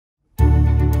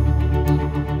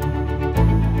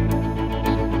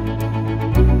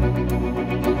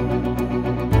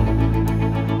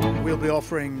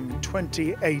offering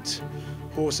 28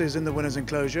 horses in the winner's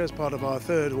enclosure as part of our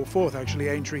third or fourth actually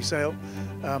Aintree sale,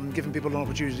 giving people an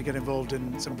opportunity to get involved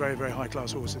in some very, very high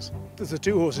class horses. There's the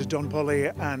two horses, Poli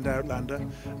and Outlander.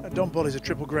 Poli is a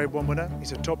triple grade 1 winner.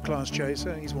 He's a top class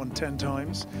chaser. He's won 10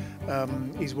 times.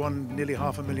 He's won nearly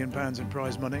 £500,000 in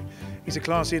prize money. He's a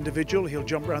classy individual. He'll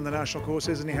jump around the national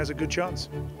courses and he has a good chance.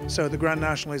 So the Grand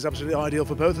National is absolutely ideal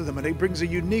for both of them, and it brings a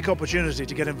unique opportunity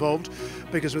to get involved,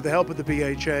 because with the help of the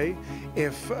BHA,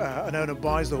 if an owner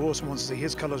buys the horse and wants to see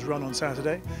his colours run on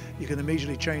Saturday, you can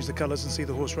immediately change the colours and see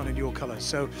the horse run in your colours.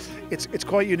 So it's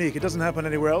quite unique. It doesn't happen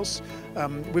anywhere else. We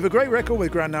have a great record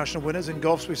with Grand National winners. In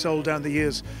golfs, we've sold down the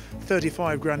years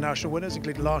 35 Grand National winners,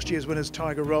 including last year's winners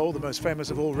Tiger Roll, the most famous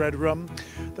of all, Red Rum.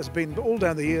 There's been all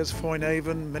down the years,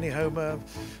 Foynehaven, Mini Homer,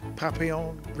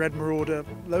 Papillon, Red Marauder,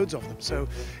 loads of them. So,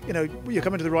 you know, you're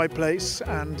coming to the right place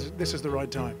and this is the right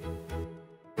time.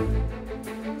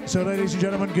 So ladies and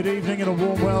gentlemen, good evening and a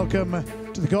warm welcome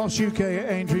to the Golfs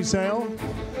UK Aintree sale.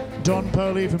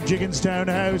 Poli from Jigginstown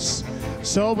House,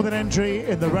 sold with an entry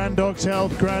in the Randox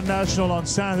Health Grand National on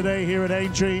Saturday here at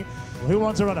Aintree. Who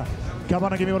wants a runner? Come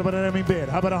on and give me what about an opening bid.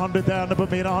 How about 100,000 to put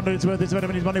me at 100? It's worth its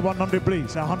money. 100,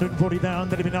 please. 140,000.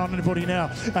 Let it be 140 now.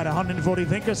 At 140,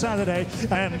 think of Saturday.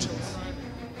 And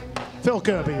Phil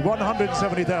Kirby,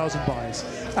 170,000 buys.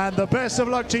 And the best of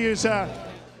luck to you, sir.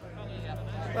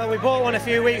 Well, we bought one a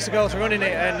few weeks ago to running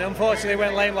it, and unfortunately it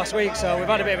went lame last week, so we've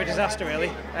had a bit of a disaster really.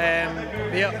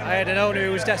 I had an owner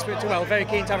who was desperate to, well, very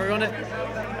keen to have a runner,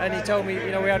 and he told me, you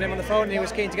know, we had him on the phone and he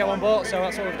was keen to get one bought, so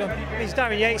that's what we've done. He's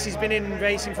Darren Yates. He's been in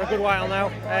racing for a good while now.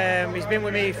 He's been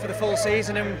with me for the full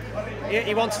season, and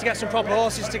he wanted to get some proper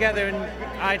horses together, and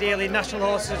ideally national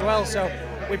horses as well, so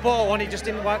we bought one. He just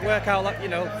didn't work out, you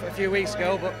know, a few weeks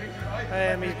ago, but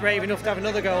he's brave enough to have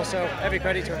another go, so every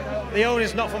credit to him. The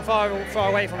owner's not from far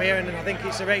away from here, and I think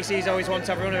it's a race he's always wanted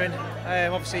to have a runner in.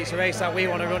 Obviously it's a race that we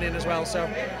want to run in as well, so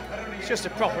it's just a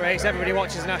proper race. Everybody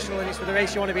watches the national and it's the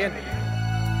race you want to be in.